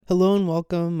Hello and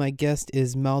welcome. My guest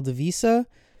is Maldivisa.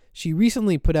 She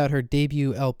recently put out her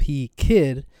debut LP,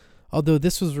 Kid, although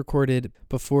this was recorded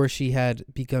before she had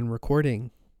begun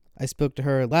recording. I spoke to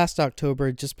her last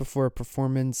October just before a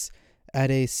performance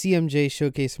at a CMJ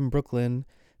showcase in Brooklyn.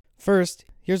 First,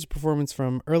 here's a performance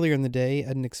from earlier in the day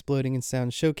at an Exploding in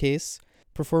Sound showcase,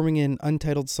 performing an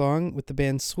untitled song with the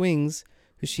band Swings,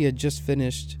 who she had just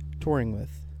finished touring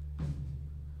with.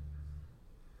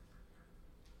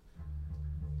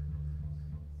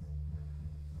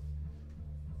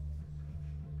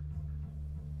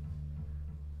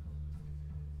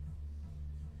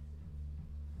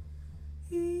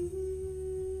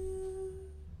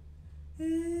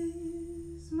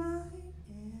 Is my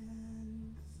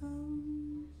anthem.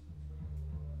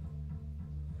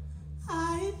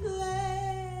 I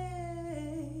play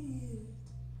it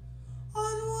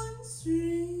on one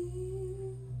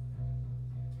string.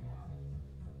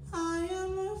 I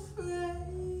am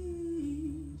afraid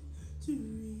to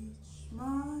reach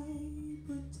my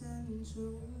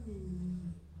potential.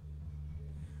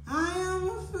 I am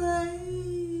afraid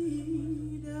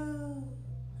of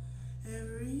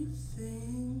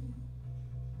everything,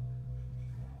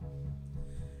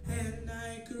 and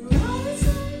I cry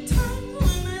sometimes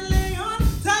when I lay on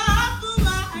top of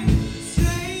my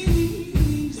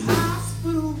strange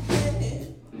hospital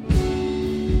bed.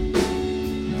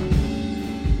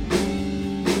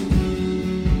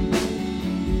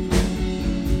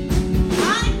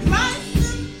 I cry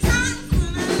sometimes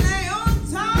when I lay on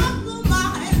top of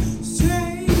my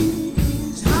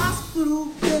strange hospital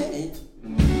bed.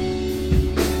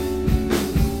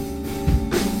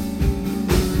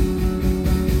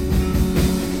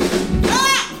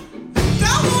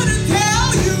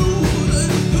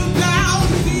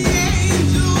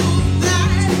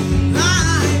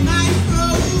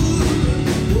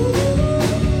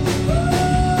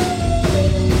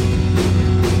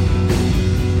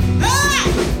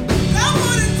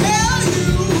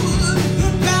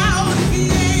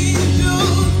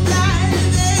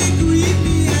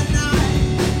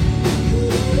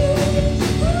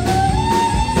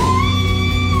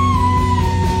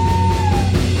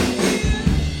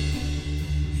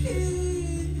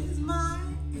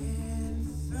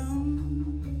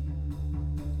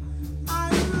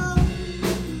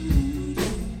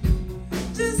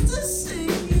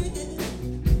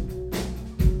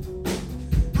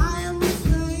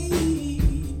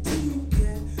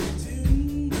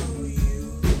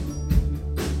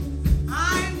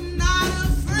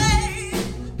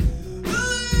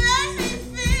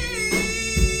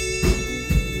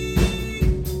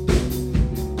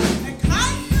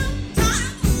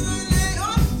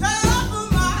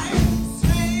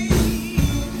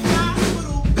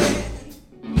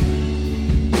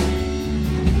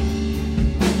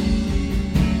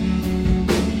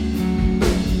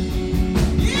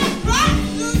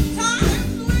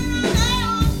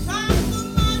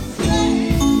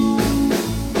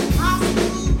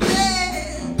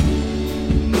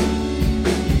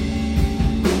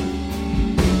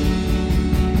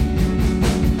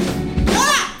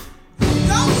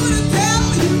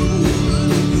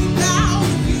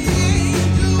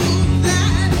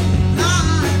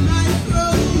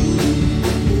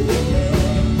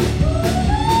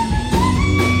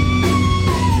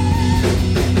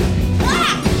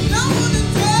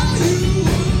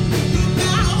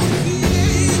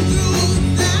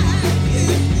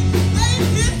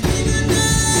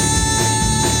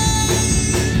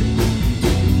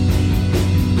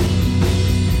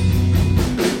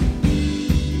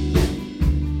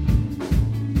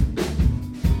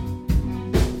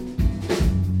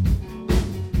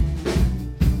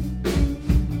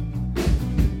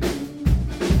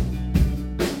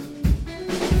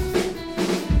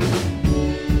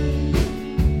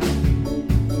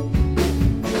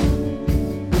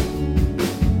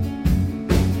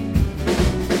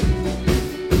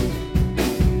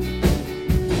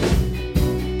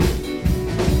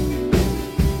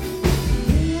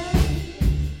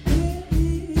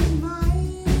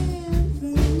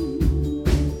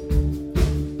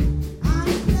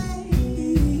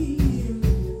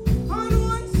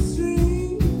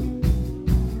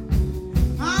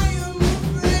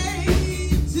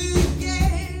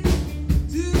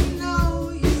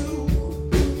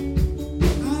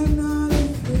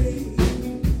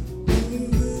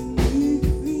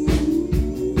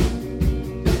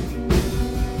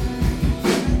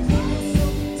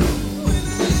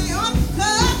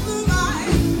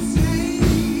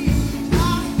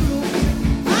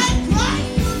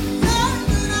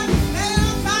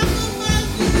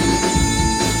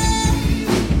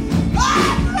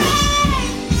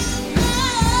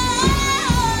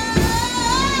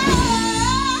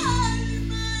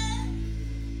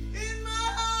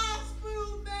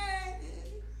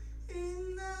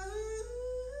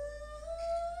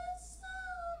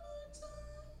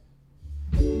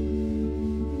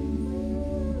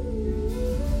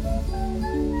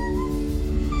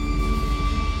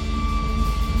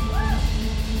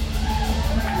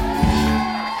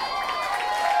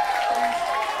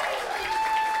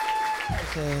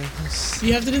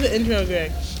 You have to do the intro,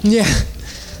 Greg. Yeah.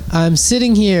 I'm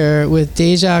sitting here with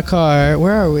Deja Carr.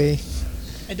 Where are we?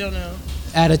 I don't know.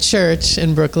 At a church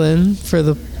in Brooklyn for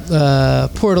the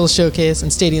Portal Showcase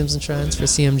and Stadiums and Trends for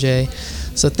CMJ.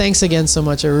 So thanks again so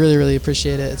much. I really, really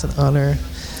appreciate it. It's an honor.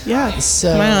 Yeah,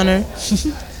 So- my honor.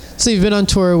 So you've been on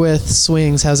tour with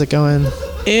Swings. How's it going?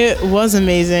 It was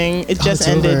amazing. It just it's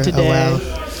ended over. today.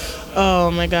 Oh,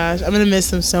 Oh my gosh, I'm gonna miss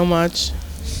them so much.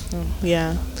 Oh,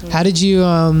 yeah. How did you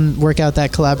work out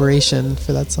that collaboration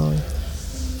for that song?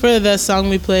 For the song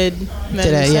we played.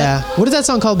 Today, yeah. What is that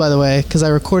song called, by the way? Because I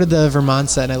recorded the Vermont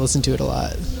set and I listened to it a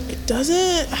lot. It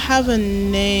doesn't have a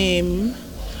name.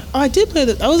 Oh, I did play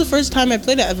that. That was the first time I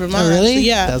played it at Vermont. Oh, really? Actually.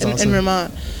 Yeah, That's in awesome.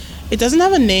 Vermont. It doesn't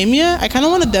have a name yet. I kind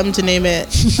of wanted them to name it,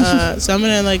 so I'm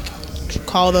gonna like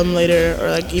call them later or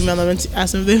like email them and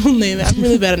ask them if they will name it. I'm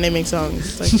really bad at naming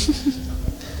songs. Like,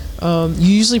 You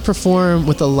usually perform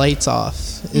with the lights off.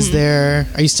 Is there?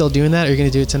 Are you still doing that? Or are you going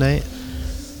to do it tonight?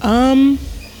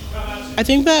 I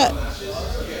think that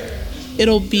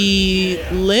it'll be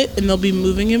lit and there'll be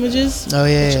moving images. Oh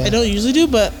yeah. Which yeah. I don't usually do,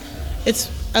 but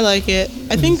I like it.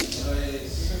 I think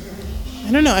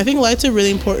I don't know. I think lights are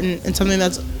really important and something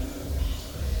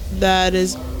that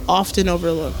is often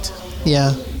overlooked.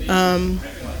 Yeah.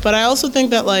 But I also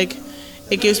think that like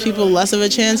it gives people less of a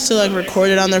chance to like record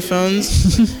it on their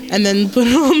phones and then put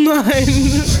it online,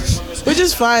 which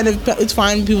is fine. It's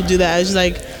fine when people do that. It's just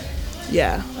like,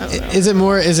 yeah. I don't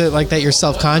know. Is it like that you're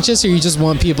self-conscious or you just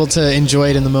want people to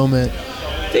enjoy it in the moment?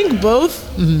 I think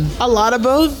both. A lot of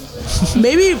both.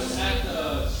 Maybe.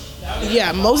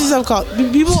 Yeah, mostly self-called.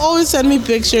 People always send me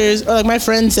pictures, or like my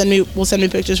friends will send me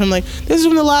pictures from like, this is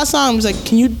from the last song. I'm just like,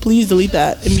 can you please delete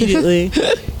that immediately?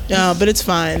 But it's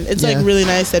fine. It's like Yeah. really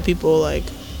nice that people like,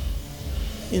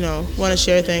 want to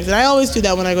share things. And I always do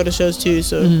that when I go to shows too.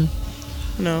 So,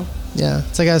 Yeah.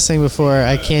 It's like I was saying before,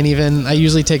 I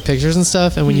usually take pictures and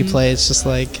stuff, and when you play, it's just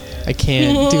like, I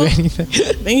can't do anything.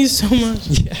 Thank you so much.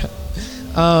 Yeah.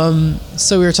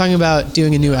 So we were talking about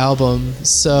doing a new album.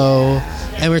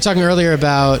 And we were talking earlier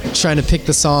about trying to pick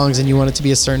the songs, and you want it to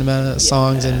be a certain amount of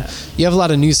songs, and you have a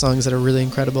lot of new songs that are really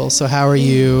incredible. So how are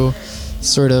you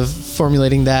sort of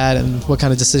formulating that, and what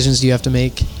kind of decisions do you have to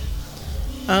make?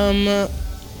 I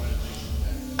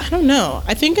don't know.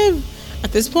 I think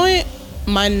at this point,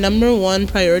 my number one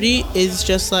priority is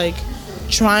just like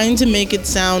trying to make it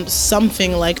sound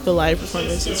something like the live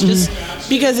performance. It's just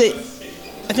because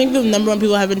I think the number one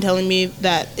people have been telling me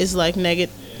that is like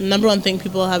number one thing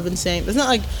people have been saying. It's not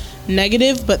like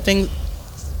negative, but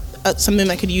something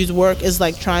that could use work is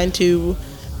like trying to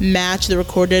match the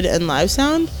recorded and live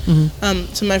sound.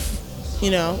 So my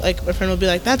friend will be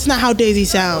like, that's not how Daisy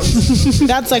sounds.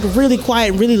 That's like really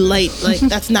quiet, really light. Like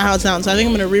that's not how it sounds. So I think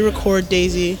I'm gonna re-record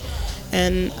Daisy,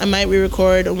 and I might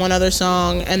re-record one other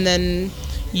song, and then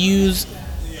use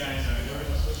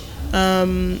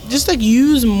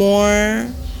more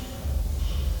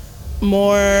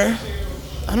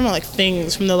I don't know, like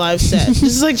things from the live set.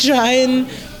 Just like try and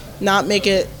not make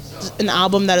it an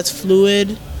album that is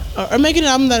fluid, or make it an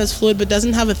album that is fluid but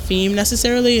doesn't have a theme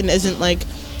necessarily and isn't like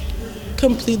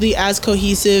completely as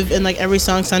cohesive and like every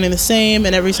song sounding the same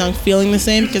and every song feeling the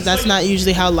same, because that's not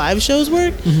usually how live shows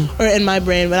work. Or in my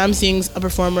brain, when I'm seeing a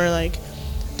performer, like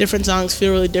different songs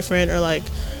feel really different, or like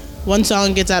one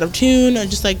song gets out of tune, or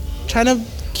just like trying to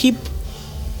keep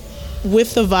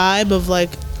with the vibe of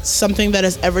like something that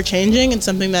is ever changing and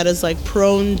something that is like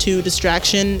prone to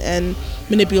distraction and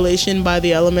manipulation by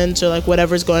the elements or like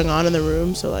whatever's going on in the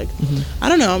room. So like I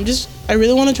don't know, I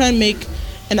really want to try and make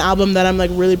an album that I'm like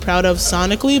really proud of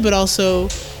sonically, but also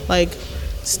like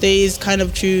stays kind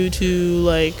of true to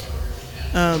like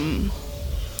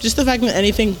just the fact that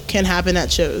anything can happen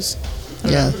at shows.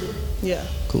 Yeah.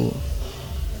 Cool.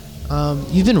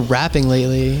 You've been rapping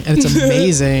lately, and it's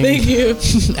amazing. Thank you.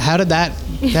 How did that?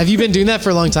 Have you been doing that for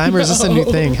a long time, or is this a new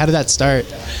thing? How did that start?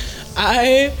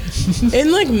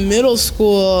 In like middle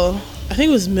school, I think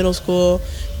it was middle school,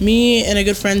 me and a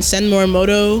good friend, Sen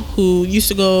Morimoto, who used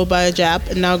to go by Jap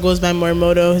and now goes by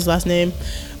Morimoto, his last name,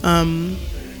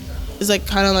 is like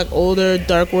kind of like older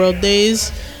Dark World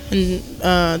days. And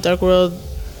Dark World,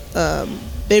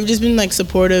 they've just been like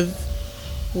supportive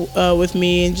with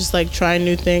me and just like trying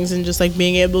new things and just like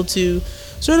being able to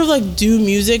sort of like do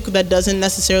music that doesn't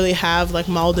necessarily have like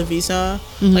mal de visa.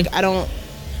 Like I don't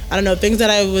know, things that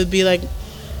I would be like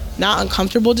not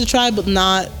uncomfortable to try but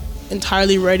not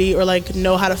entirely ready or like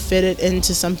know how to fit it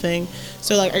into something.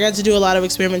 So like I got to do a lot of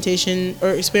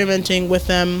experimenting with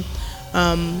them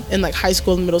in like high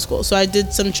school and middle school. So I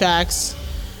did some tracks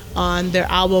on their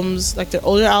albums, like their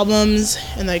older albums,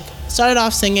 and like started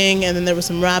off singing, and then there was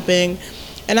some rapping.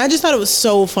 And I just thought it was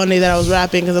so funny that I was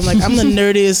rapping because I'm like, I'm the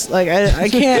nerdiest. Like, I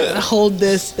can't hold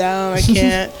this down. I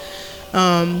can't.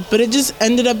 But it just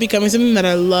ended up becoming something that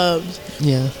I loved.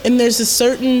 Yeah. And there's a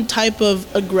certain type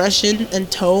of aggression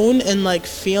and tone and like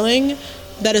feeling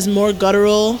that is more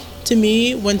guttural to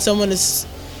me when someone is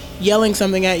yelling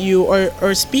something at you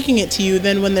or speaking it to you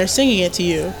than when they're singing it to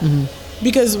you.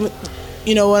 Because,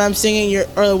 you know, when I'm singing,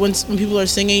 or when people are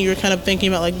singing, you're kind of thinking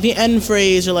about like the end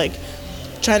phrase or like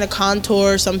trying to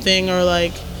contour something or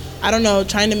like, I don't know,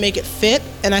 trying to make it fit.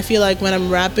 And I feel like when I'm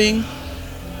rapping,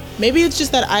 maybe it's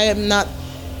just that I am not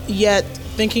yet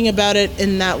thinking about it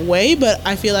in that way, but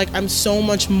I feel like I'm so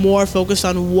much more focused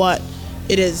on what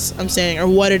it is I'm saying or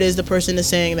what it is the person is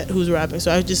saying that who's rapping.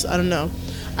 So I don't know.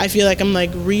 I feel like I'm like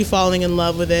re-falling in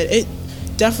love with it. It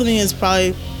definitely is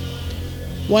probably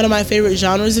one of my favorite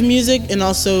genres of music and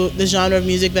also the genre of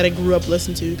music that I grew up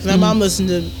listening to. Because my mom listened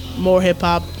to more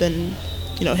hip-hop than,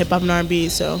 you know, hip-hop and R&B,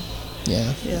 so.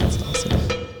 Yeah. That's awesome.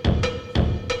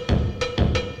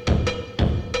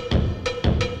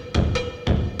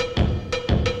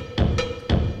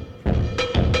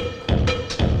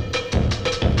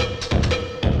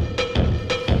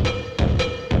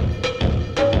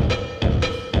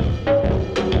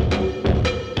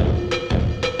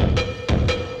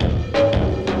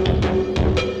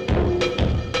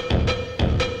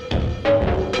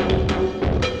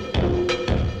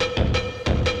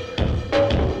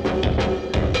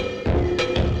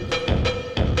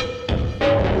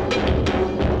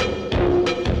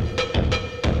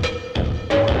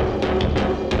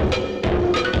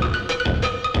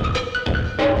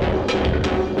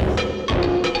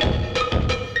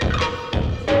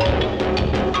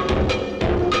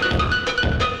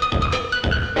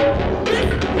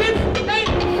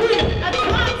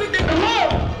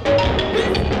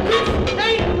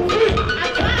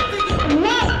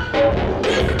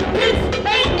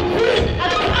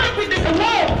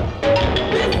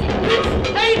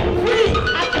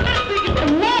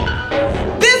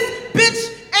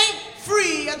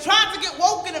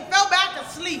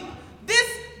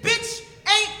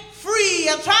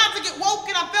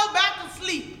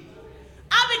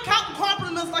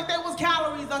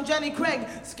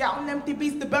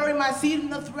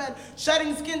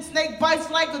 Shedding skin, snake bites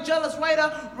like a jealous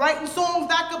writer. Writing songs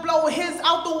that could blow his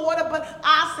out the water, but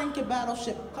I sink your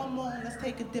battleship. Come on, let's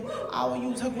take a dip. I will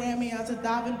use her Grammy as a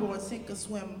diving board, sink or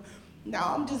swim.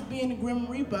 Now I'm just being a Grim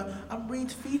Reaper. I'm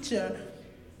Reed's feature.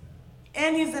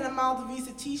 And he's in a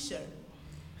Maldivisa t-shirt.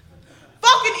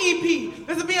 Fucking EP.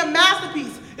 This will be a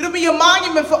masterpiece. It'll be a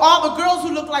monument for all the girls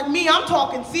who look like me. I'm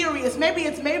talking serious. Maybe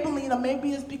it's Maybelline, or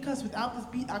maybe it's because without this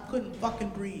beat, I couldn't fucking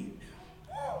breathe.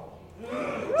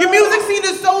 Your music scene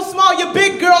is so small, your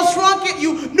big girl shrunk it.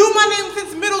 You knew my name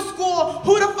since middle school,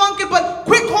 who'da funk it, but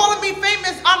quit calling me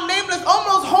famous. I'm nameless,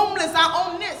 almost homeless, I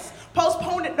own this.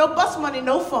 Postpone it, no bus money,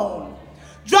 no phone.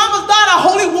 Drama's died of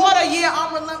holy water, yeah,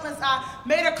 I'm relentless. I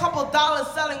made a couple dollars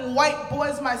selling white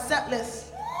boys my set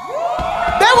list.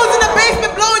 They was in the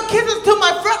basement blowing kisses to my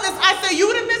frontless. I say, you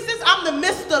the missus, I'm the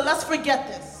mister, let's forget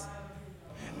this.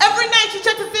 Every night she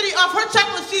checks the city off her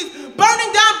checklist. She's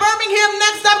burning down Birmingham,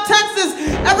 next up Texas.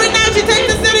 Every night she takes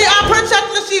the city off her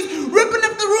checklist. She's ripping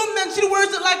up the room, then she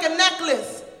wears it like a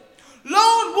necklace.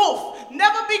 Lone wolf,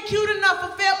 never be cute enough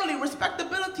for family.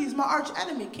 Respectability is my arch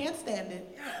enemy, can't stand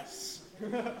it. Yes.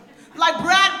 Like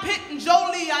Brad Pitt and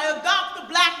Jolie, I adopt the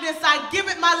blackness. I give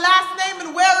it my last name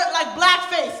and wear it like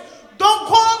blackface. Don't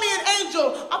call me an angel.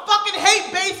 I fucking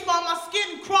hate baseball. My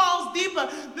skin crawls deeper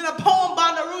than a poem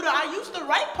by Neruda. I used to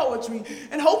write poetry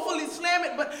and hopefully slam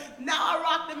it, but now I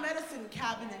rock the medicine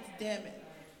cabinets, damn it.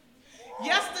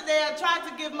 Yesterday I tried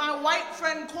to give my white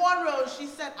friend cornrows. She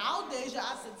said, "Ow, Deja."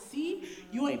 I said, "See,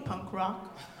 you ain't punk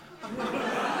rock." I'm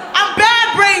bad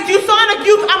brains, you sonic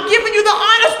youth. I'm giving you the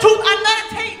honest truth. I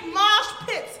meditate mosh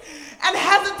pits and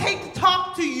hesitate to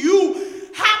talk to you.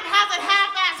 Haphazard,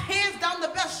 half-ass, hands down the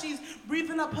best. She's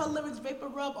breathing up her lyrics, vapor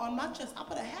rub on my chest. I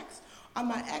put a hex on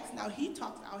my ex. Now he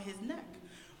talks out his neck.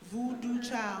 Voodoo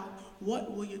child,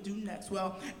 what will you do next?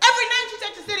 Well, every night she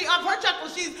checks the city off her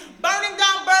checklist. She's burning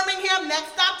down Birmingham,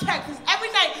 next stop Texas.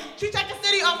 Every night she checks the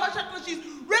city off her checklist. She's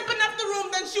ripping up the room,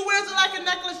 then she wears it like a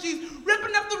necklace. She's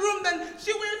ripping up the room, then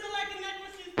she wears it like a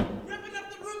necklace. She's ripping up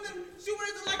the room, then she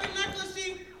wears it like a necklace.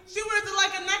 She wears it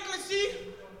like a necklace.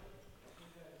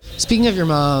 Speaking of your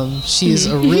mom, she's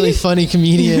a really funny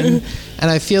comedian, and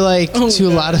I feel like to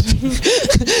a lot of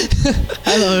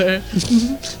I love her.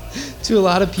 To a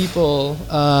lot of people,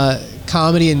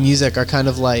 comedy and music are kind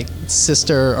of like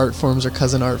sister art forms or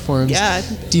cousin art forms. Yeah.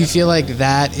 Do you feel like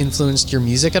that influenced your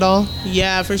music at all?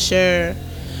 Yeah, for sure.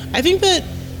 I think that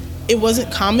it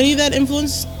wasn't comedy that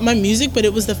influenced my music, but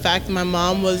it was the fact that my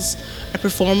mom was a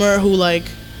performer who like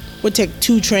would take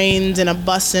 2 trains and a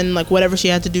bus and like whatever she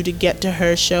had to do to get to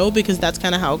her show, because that's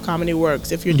kind of how comedy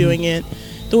works if you're doing it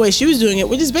the way she was doing it,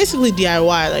 which is basically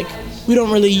DIY. Like, we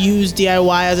don't really use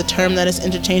DIY as a term that is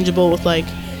interchangeable with like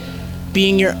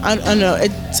being your, I don't know,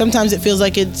 sometimes it feels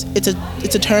like it's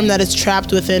a term that is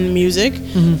trapped within music,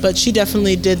 but she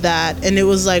definitely did that, and it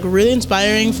was like really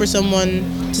inspiring for someone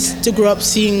to grow up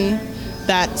seeing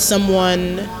that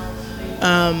someone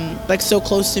like so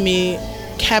close to me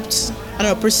kept, I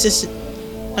don't know, persistent,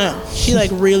 I don't know, she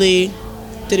like really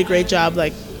did a great job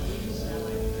like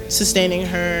sustaining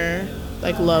her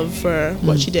like love for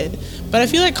what she did. But I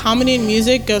feel like comedy and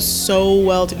music go so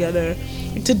well together.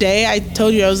 Like today, I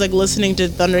told you I was like listening to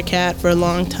Thundercat for a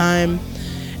long time,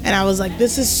 and I was like,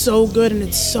 this is so good and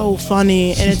it's so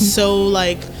funny and it's so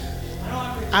like,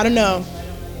 I don't know,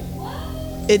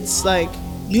 it's like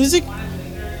music,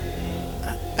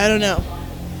 I don't know,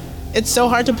 it's so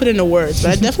hard to put into words,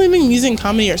 but I definitely think music and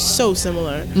comedy are so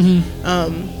similar.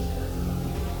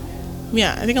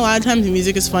 Yeah, I think a lot of times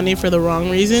music is funny for the wrong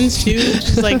reasons too, which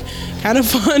is like kind of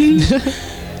fun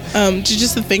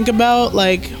to think about,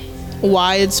 like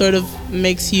why it sort of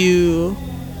makes you,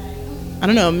 I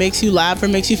don't know, makes you laugh or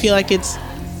makes you feel like it's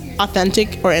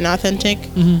authentic or inauthentic.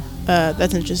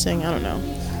 That's interesting. I don't know.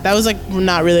 That was like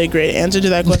not really a great answer to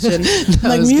that question.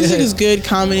 Like music is good,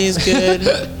 comedy is good.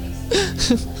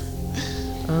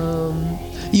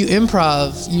 You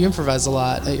improvise a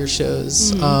lot at your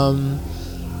shows. How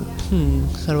do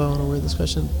I want to word this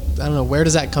question? I don't know. Where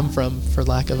does that come from, for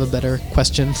lack of a better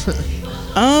question?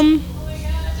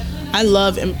 I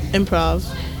love improv.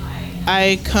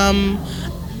 I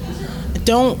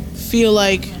don't feel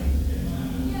like,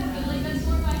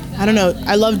 I don't know,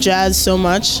 I love jazz so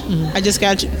much. I just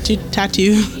got a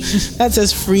tattoo that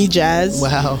says free jazz.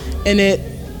 Wow. And it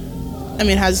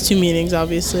has 2 meanings,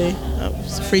 obviously.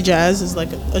 Free jazz is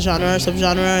like a genre or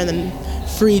subgenre, and then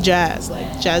free jazz,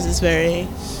 like jazz is very,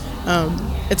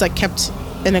 it's like kept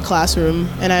in a classroom,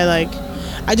 and I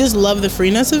just love the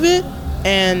freeness of it,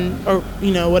 and, or,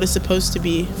 you know, what is supposed to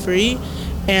be free.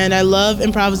 And I love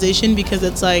improvisation because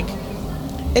it's like,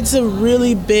 it's a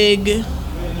really big,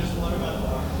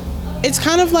 it's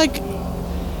kind of like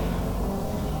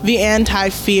the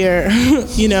anti-fear,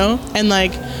 you know? And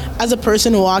like, as a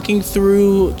person walking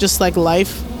through just like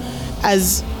life,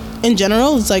 as in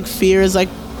general, it's like fear is like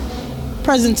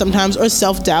present sometimes, or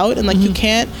self-doubt, and like you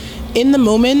can't, in the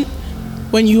moment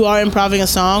when you are improvising a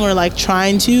song or like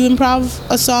trying to improv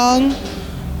a song,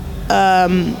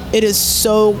 it is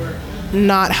so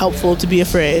not helpful to be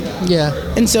afraid. Yeah.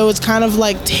 And so it's kind of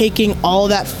like taking all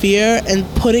that fear and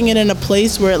putting it in a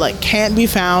place where it like can't be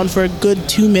found for a good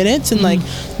 2 minutes, and like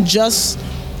just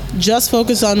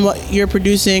focus on what you're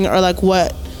producing, or like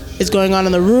what is going on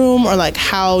in the room, or like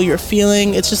how you're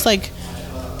feeling. It's just like,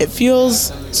 it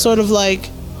feels sort of like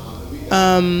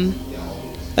a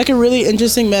really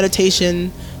interesting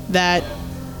meditation that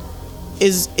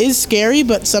is scary,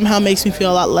 but somehow makes me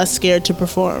feel a lot less scared to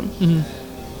perform.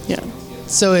 Yeah.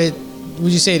 So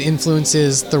would you say it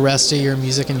influences the rest of your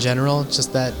music in general?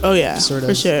 Just that. Oh yeah, sort of,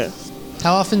 for sure.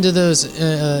 How often do those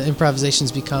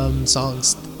improvisations become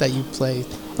songs that you play?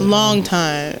 A long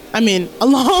time. I mean, a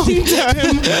long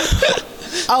time.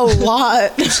 A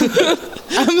lot.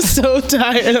 I'm so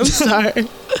tired. I'm sorry.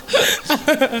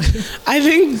 I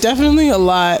think definitely a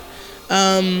lot.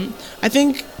 I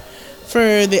think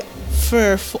for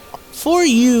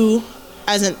you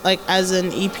as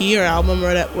an EP or album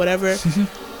or whatever,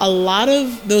 a lot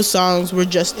of those songs were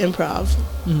just improv.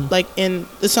 Like in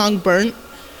the song Burnt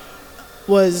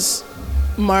was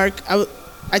Mark.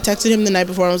 I texted him the night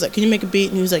before and I was like, can you make a beat?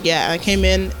 And he was like, yeah. And I came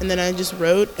in and then I just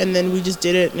wrote, and then we just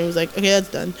did it, and he was like, okay, that's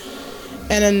done.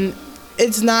 And then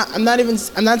I'm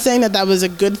not saying that was a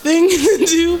good thing to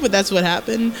do, but that's what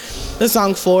happened. The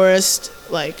song Forest,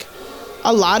 like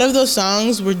a lot of those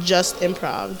songs were just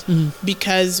improv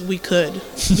because we could,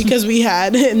 because we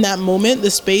had in that moment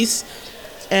the space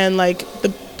and like the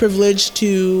privilege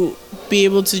to be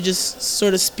able to just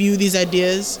sort of spew these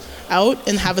ideas out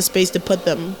and have a space to put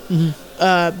them.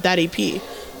 That EP.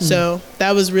 So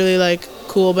that was really like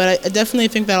cool, but I definitely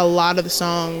think that a lot of the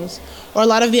songs or a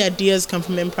lot of the ideas come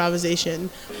from improvisation.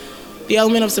 The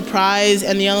element of surprise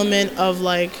and the element of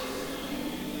like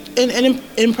in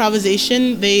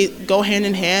improvisation, they go hand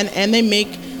in hand, and they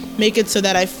make it so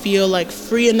that I feel like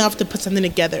free enough to put something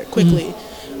together quickly.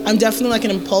 I'm definitely like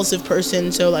an impulsive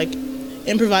person, so like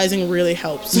improvising really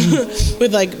helps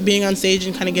with like being on stage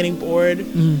and kind of getting bored.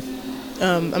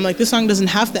 I'm like, this song doesn't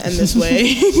have to end this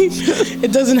way.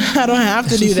 I don't have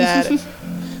to do that.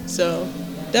 So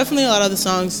definitely a lot of the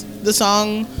songs. The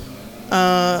song,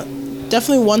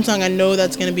 definitely one song I know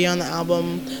that's going to be on the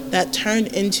album that turned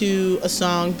into a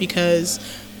song because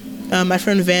my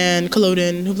friend Van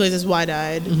Culloden, who plays as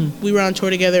Wide-Eyed, we were on tour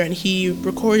together and he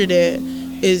recorded it,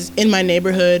 is In My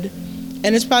Neighborhood.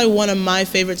 And it's probably one of my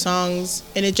favorite songs,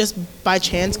 and it just by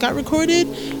chance got recorded,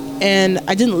 and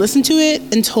I didn't listen to it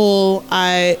until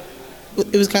it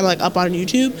was kind of like up on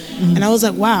YouTube, and I was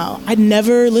like, wow, I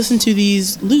never listened to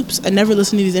these loops, I never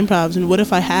listened to these improvs, and what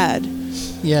if I had?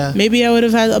 Yeah. Maybe I would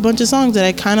have had a bunch of songs that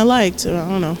I kind of liked, I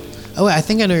don't know. Oh, wait, I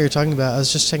think I know what you're talking about. I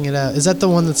was just checking it out. Is that the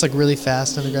one that's like really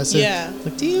fast and aggressive? Yeah.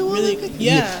 Like, do you want Really,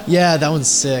 yeah. Yeah, that one's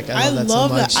sick. I love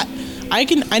that so much.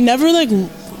 That. I never like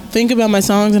think about my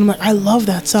songs and I'm like, I love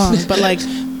that song, but like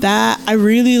that, I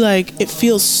really like, it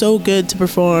feels so good to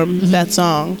perform that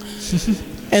song.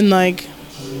 And like,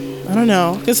 I don't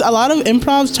know, because a lot of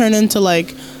improvs turn into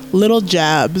like little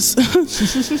jabs.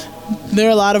 There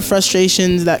are a lot of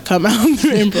frustrations that come out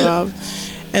through improv,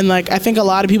 and like I think a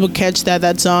lot of people catch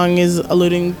that song is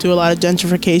alluding to a lot of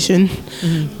gentrification,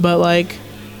 but like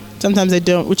sometimes they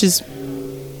don't, which is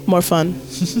more fun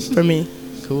for me.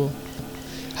 Cool.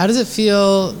 How does it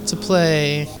feel to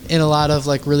play in a lot of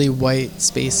like really white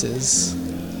spaces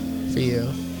for you?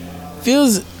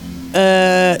 Feels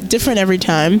different every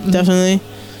time, definitely.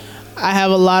 I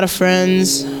have a lot of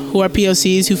friends who are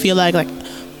POCs who feel like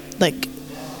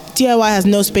DIY has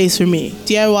no space for me.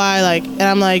 DIY, like, and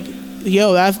I'm like,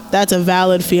 yo, that's a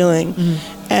valid feeling.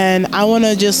 And I want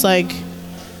to just like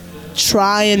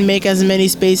try and make as many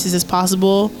spaces as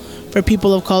possible for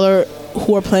people of color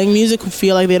who are playing music who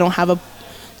feel like they don't have a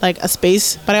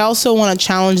space. But I also want to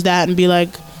challenge that and be like,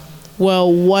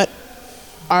 well, what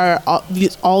are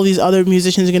all these other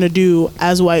musicians going to do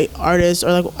as white artists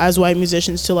or like as white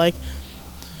musicians to like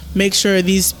make sure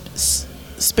these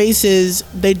spaces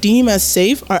they deem as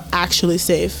safe are actually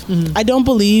safe. I don't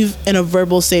believe in a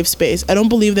verbal safe space. I don't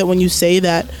believe that when you say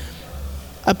that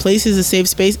a place is a safe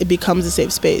space, it becomes a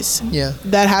safe space. Yeah.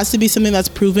 That has to be something that's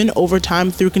proven over time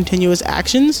through continuous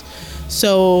actions.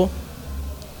 So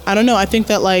I don't know, I think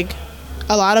that like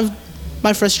a lot of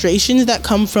my frustrations that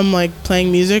come from like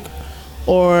playing music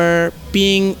or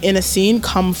being in a scene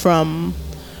come from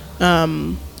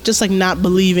just like not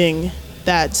believing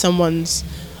that someone's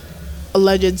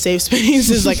alleged safe space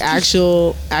is like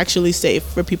actually safe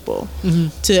for people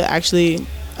to actually,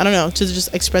 I don't know, to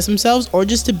just express themselves or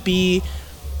just to be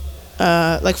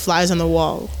like flies on the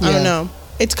wall. I don't know.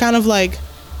 It's kind of like,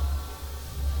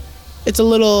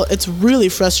 it's really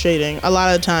frustrating a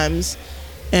lot of times,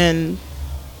 and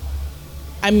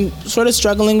I'm sort of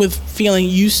struggling with feeling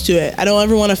used to it. I don't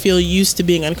ever want to feel used to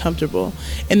being uncomfortable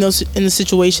in the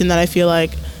situation that I feel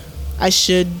like I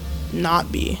should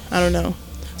not be. I don't know.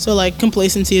 So like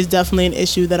complacency is definitely an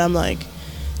issue that I'm like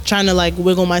trying to like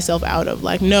wiggle myself out of.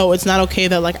 Like, no, it's not okay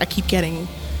that like I keep getting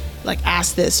like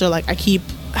asked this, or like I keep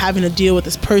having to deal with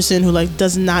this person who like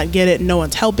does not get it, no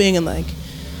one's helping, and like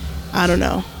I don't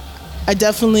know. I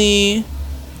definitely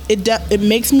it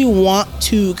makes me want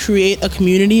to create a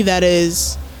community that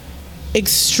is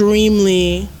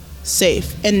extremely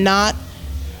safe, and not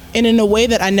in a way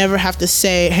that I never have to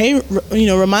say, hey,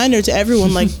 reminder to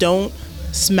everyone, like don't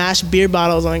smash beer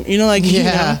bottles on, like, you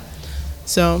know?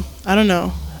 So I don't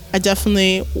know. I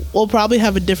definitely will probably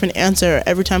have a different answer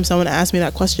every time someone asks me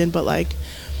that question, but like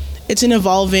it's an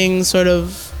evolving sort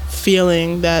of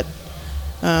feeling that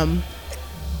I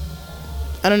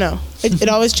don't know. It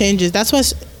always changes. That's why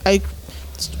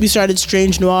we started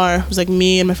Strange Noir. It was like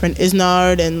me and my friend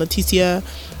Isnard and Leticia,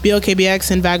 BLKBX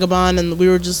and Vagabond, and we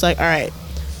were just like, all right,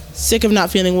 sick of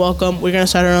not feeling welcome. We're gonna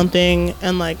start our own thing,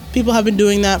 and like people have been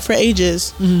doing that for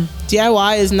ages.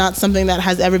 DIY is not something that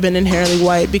has ever been inherently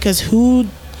white, because who,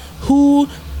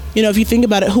 if you think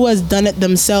about it, who has done it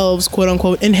themselves, quote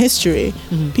unquote, in history?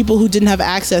 People who didn't have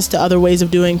access to other ways of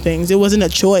doing things. It wasn't a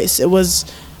choice. It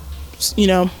was,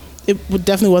 it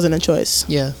definitely wasn't a choice.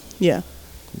 Yeah.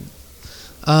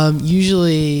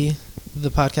 Usually the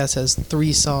podcast has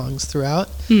 3 songs throughout.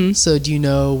 So do you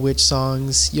know which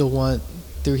songs you'll want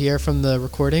through here from the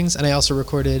recordings? And I also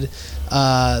recorded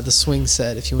the swing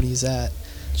set, if you want to use that.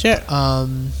 Sure.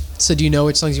 So do you know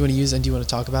which songs you want to use, and do you want to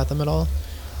talk about them at all?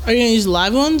 Are you going to use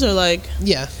live ones or like...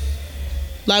 Yeah.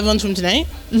 Live ones from tonight?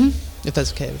 If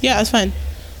that's okay. Yeah, that's fine.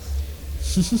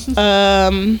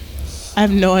 I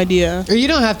have no idea. Or you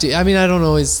don't have to. I mean, I don't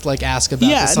always like ask about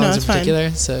the songs in particular.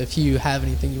 Fine. So if you have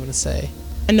anything you want to say.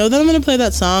 I know that I'm going to play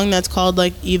that song that's called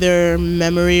like either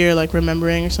Memory or like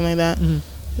Remembering or something like that.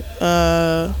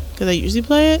 Because I usually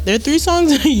play it. There are 3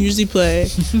 songs that I usually play.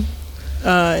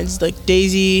 It's like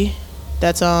Daisy,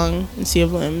 that song, and Sea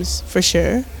of Limbs for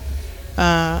sure.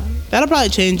 That'll probably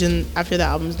change after the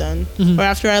album's done, or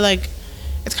after I like.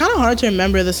 It's kind of hard to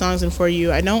remember the songs in For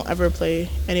You. I don't ever play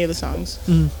any of the songs.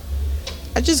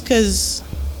 I just because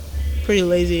pretty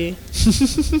lazy.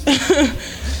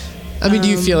 I mean, do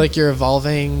you feel like you're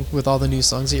evolving with all the new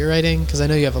songs that you're writing? Because I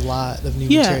know you have a lot of new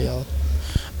material.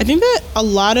 I think that a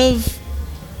lot of.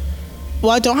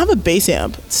 Well, I don't have a bass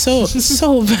amp. It's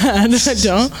so bad. I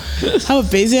don't have a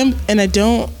bass amp, and I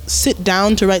don't sit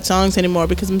down to write songs anymore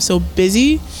because I'm so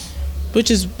busy, which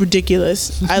is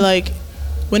ridiculous.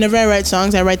 Whenever I write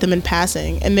songs, I write them in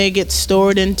passing, and they get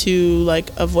stored into like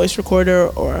a voice recorder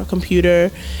or a computer,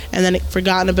 and then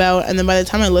forgotten about. And then by the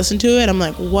time I listen to it, I'm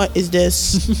like, what is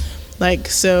this?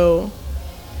 So,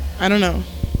 I don't know.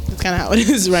 That's kind of how it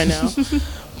is right now.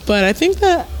 But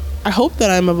I hope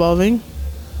that I'm evolving.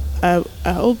 I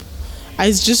hope.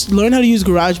 I just learned how to use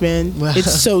GarageBand. Wow.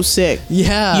 It's so sick.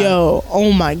 Yeah. Yo,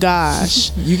 oh my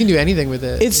gosh. You can do anything with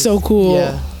it. It's so cool.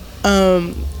 Yeah.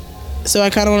 So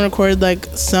I kind of want to record like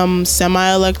some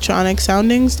semi-electronic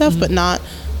sounding stuff, but not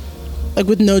like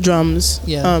with no drums.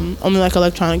 Yeah. Only like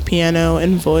electronic piano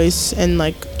and voice and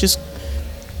like just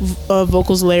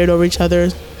vocals layered over each other.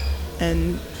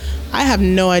 And I have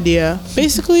no idea.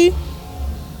 Basically,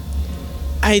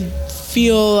 I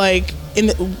feel like in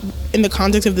the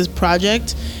context of this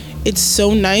project, it's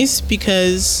so nice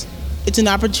because it's an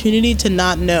opportunity to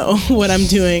not know what I'm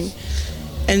doing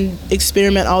and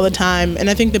experiment all the time. And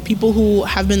I think the people who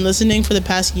have been listening for the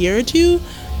past year or two,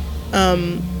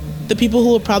 the people who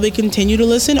will probably continue to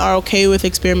listen are okay with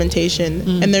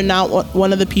experimentation. And they're not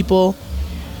one of the people,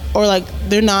 or like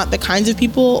they're not the kinds of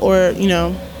people, or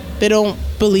they don't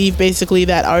believe basically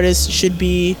that artists should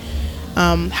be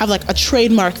have like a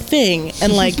trademark thing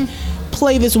and like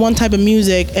play this one type of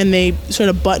music and they sort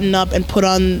of button up and put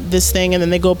on this thing and then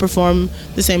they go perform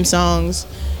the same songs.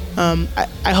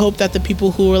 I hope that the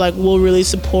people who are like will really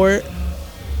support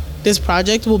this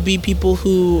project will be people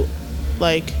who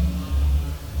like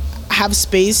have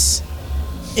space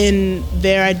in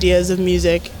their ideas of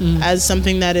music as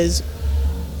something that is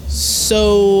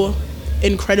so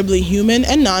incredibly human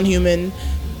and non-human,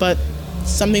 but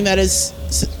something that is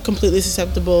completely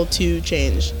susceptible to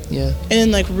change. Yeah. And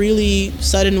in like really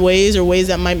sudden ways, or ways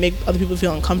that might make other people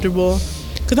feel uncomfortable.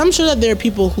 Because I'm sure that there are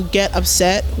people who get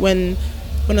upset when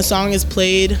a song is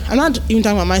played. I'm not even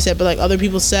talking about my set, but like other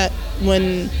people's set,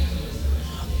 when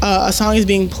a song is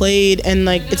being played and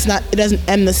like it doesn't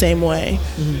end the same way.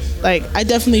 Like I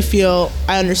definitely feel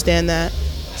I understand that.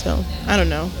 So I don't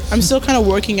know. I'm still kind of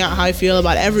working out how I feel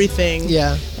about everything.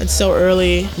 Yeah. It's so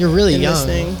early. You're really in young. This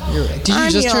thing. Did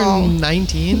you just turn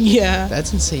 19? Yeah.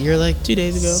 That's insane. You're like 2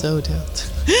 days ago. So talented.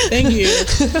 Thank you.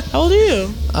 How old are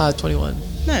you? 21.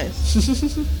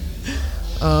 Nice.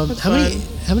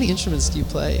 How many instruments do you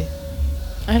play?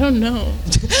 I don't know.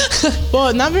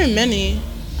 Well, not very many.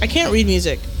 I can't read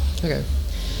music. Okay.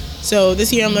 So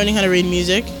this year I'm learning how to read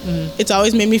music. It's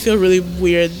always made me feel really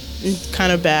weird and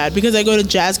kind of bad because I go to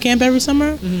jazz camp every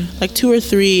summer, like 2 or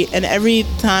 3, and every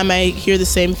time I hear the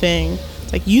same thing.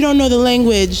 It's like, you don't know the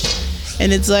language.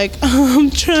 And it's like,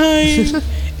 I'm trying.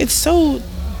 It's so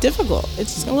difficult.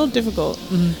 It's a little difficult.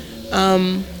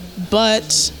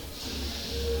 But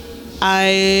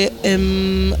I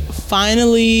am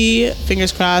finally,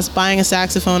 fingers crossed, buying a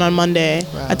saxophone on Monday,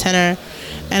 a tenor.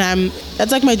 And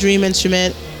that's like my dream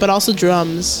instrument, but also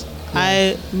drums. Yeah.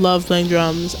 I love playing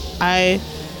drums.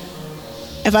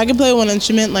 If I could play one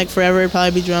instrument like forever, it'd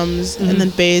probably be drums. And then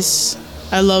bass.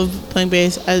 I love playing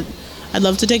bass. I'd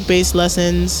love to take bass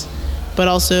lessons, but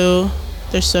also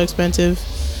they're so expensive.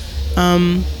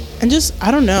 And just,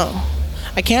 I don't know.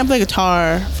 I can't play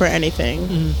guitar for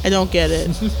anything. I don't get it.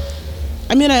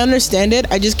 I mean, I understand it.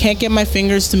 I just can't get my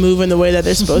fingers to move in the way that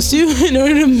they're supposed to in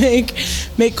order to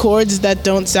make chords that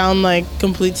don't sound like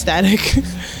complete static.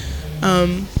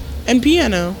 And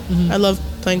piano. I love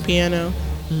playing piano.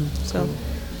 So.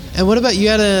 And what about, you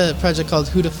had a project called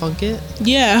Who to Funk It?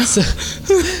 Yeah. So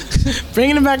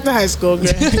bringing it back to high school,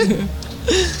 Greg.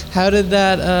 How did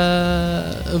that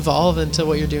evolve into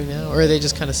what you're doing now? Or are they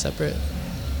just kind of separate?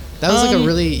 That was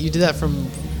like you did that from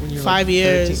when you were 5 like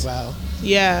years. 13. Wow.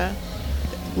 Yeah.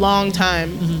 Long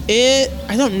time.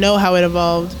 I don't know how it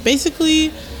evolved.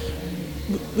 Basically,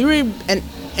 we were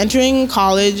entering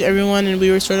college, everyone, and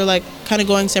we were sort of like kind of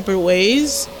going separate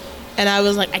ways. And I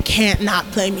was like, I can't not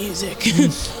play music.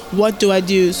 What do I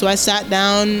do? So I sat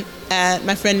down at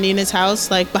my friend Nina's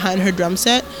house, like behind her drum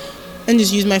set, and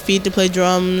just used my feet to play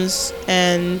drums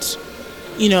and,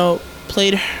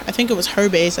 played, I think it was her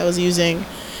bass I was using.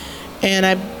 And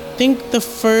I think the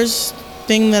first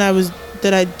thing that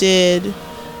I did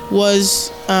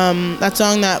was that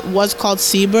song that was called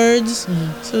Seabirds.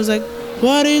 So it was like,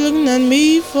 What are you looking at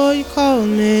me for? You call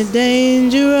me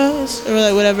dangerous, or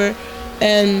like whatever.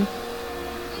 And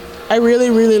I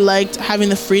really, really liked having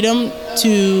the freedom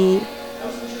to,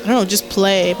 I don't know, just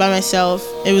play by myself.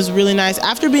 It was really nice.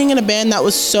 After being in a band that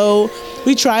was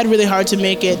we tried really hard to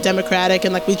make it democratic,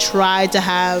 and like we tried to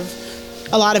have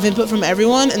a lot of input from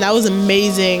everyone, and that was an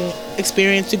amazing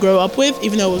experience to grow up with,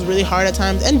 even though it was really hard at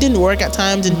times and didn't work at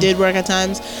times and did work at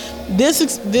times.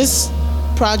 This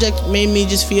project made me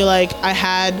just feel like I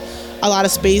had a lot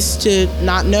of space to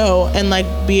not know and like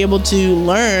be able to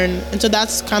learn, and so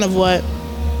that's kind of what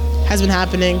has been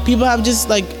happening. People have just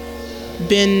like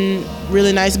been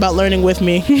really nice about learning with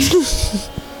me.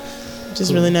 Which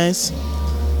is really nice.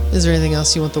 Is there anything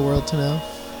else you want the world to know?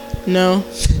 No.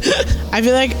 I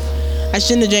feel like I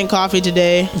shouldn't have drank coffee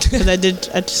today because I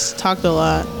just talked a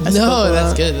lot. No,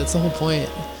 that's good. That's the whole point.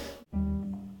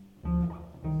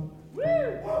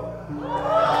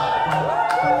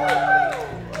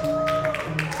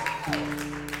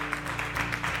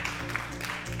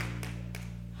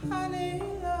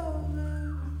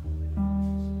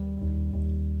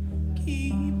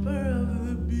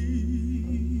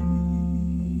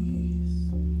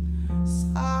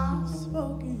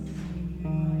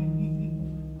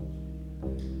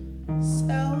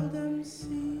 Seldom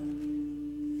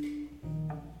seen.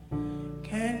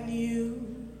 Can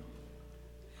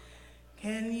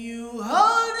you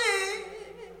hold it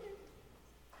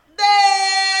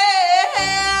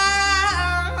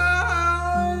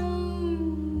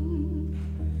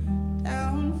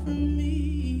down for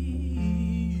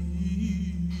me,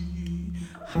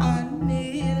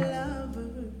 honey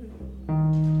lover,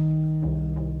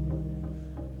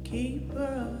 keeper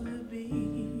of the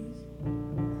bees.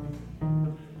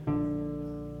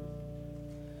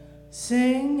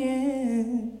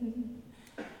 Singing,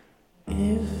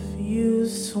 if you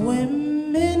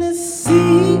swim in a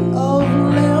sea of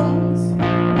limbs,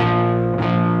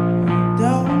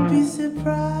 don't be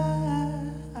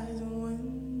surprised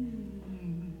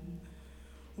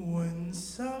when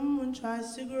someone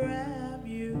tries to grab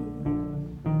you.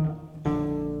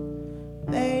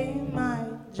 They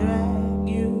might drag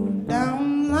you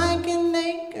down like an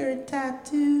anchor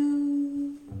tattoo.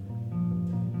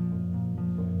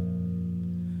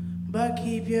 But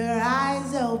keep your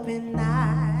eyes open,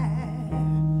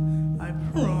 I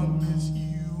promise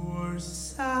you are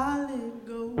solid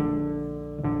gold.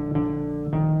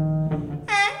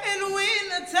 And when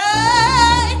the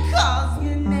tide calls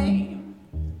your name,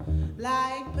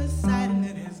 like Poseidon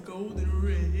in his golden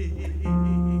rage,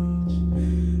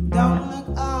 don't look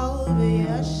over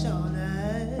your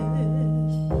shoulders.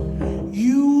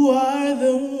 You are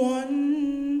the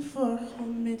one for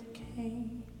whom it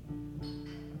came.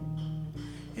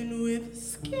 And with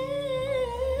skin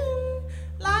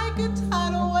like a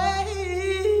tidal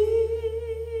wave,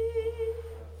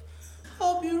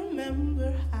 hope you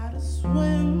remember how to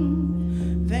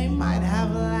swim. They might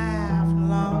have laughed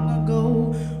long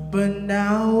ago, but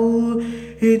now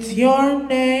it's your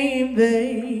name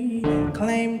they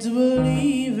claim to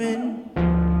believe in.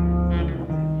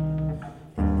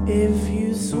 If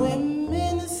you swim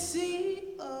in a sea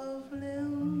of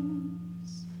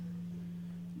limbs,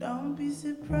 don't be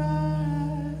surprised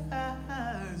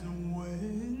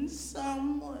when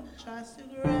someone tries to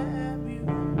grab you.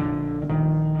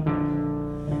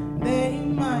 They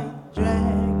might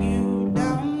drag you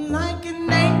down like an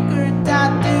anchor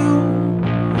tattoo.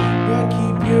 But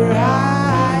keep your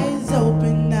eyes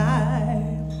open,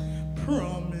 I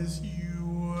promise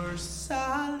you are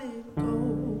solid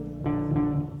gold.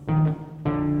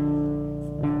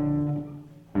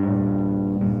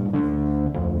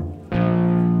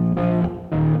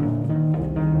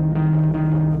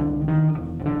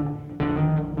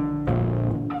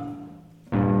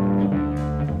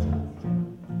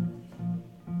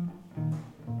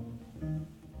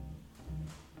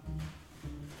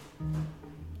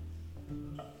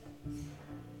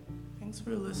 Thanks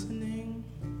for listening.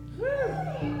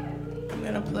 I'm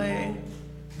gonna play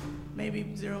maybe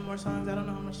 0 more songs. I don't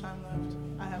know how much time left.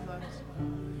 I have left.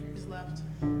 Is left.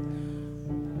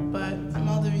 But I'm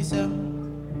Aldavisa.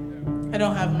 I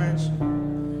don't have merch.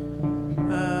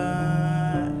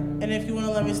 And if you want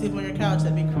to let me sleep on your couch,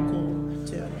 that'd be cool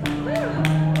too.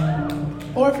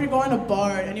 Or if you're going to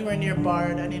Bard, anywhere near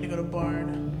Bard, I need to go to Bard.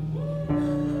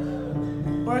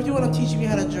 Or if you want to teach me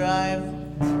how to drive.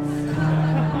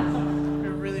 I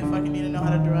really fucking need to know how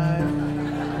to drive.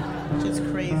 Just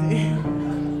crazy.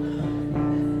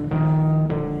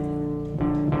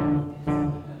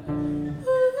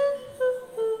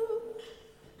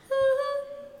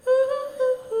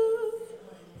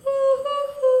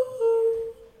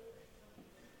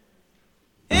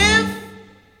 If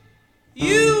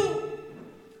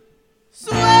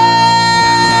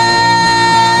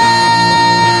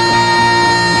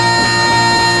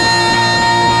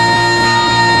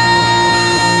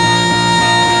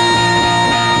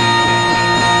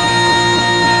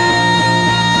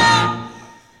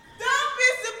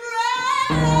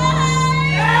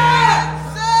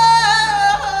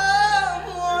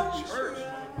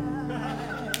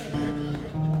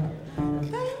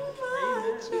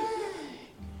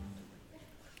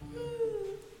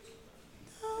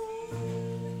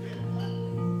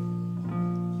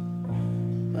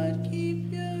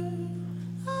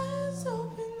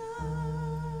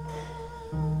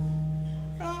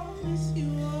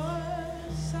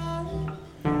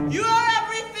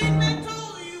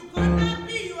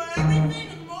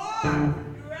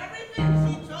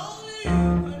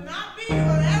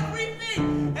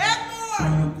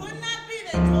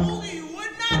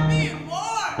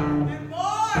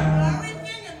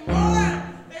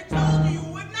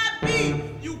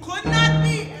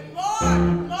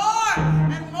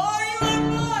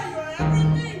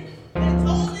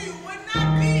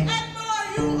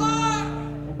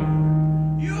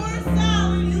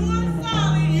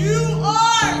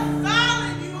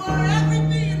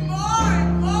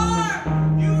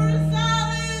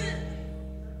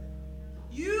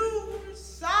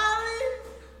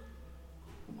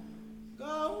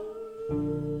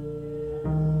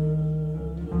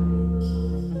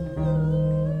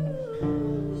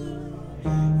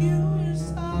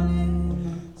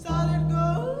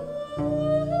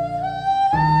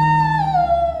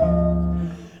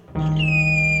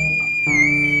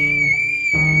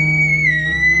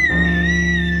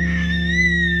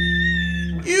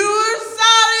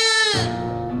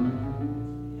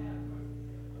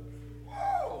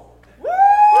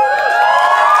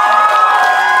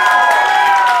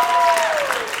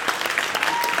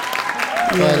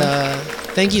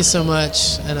Thank you so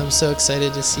much, and I'm so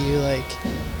excited to see you like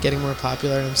getting more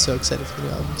popular, and I'm so excited for the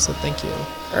new album. So thank you.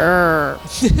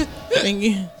 Thank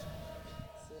you.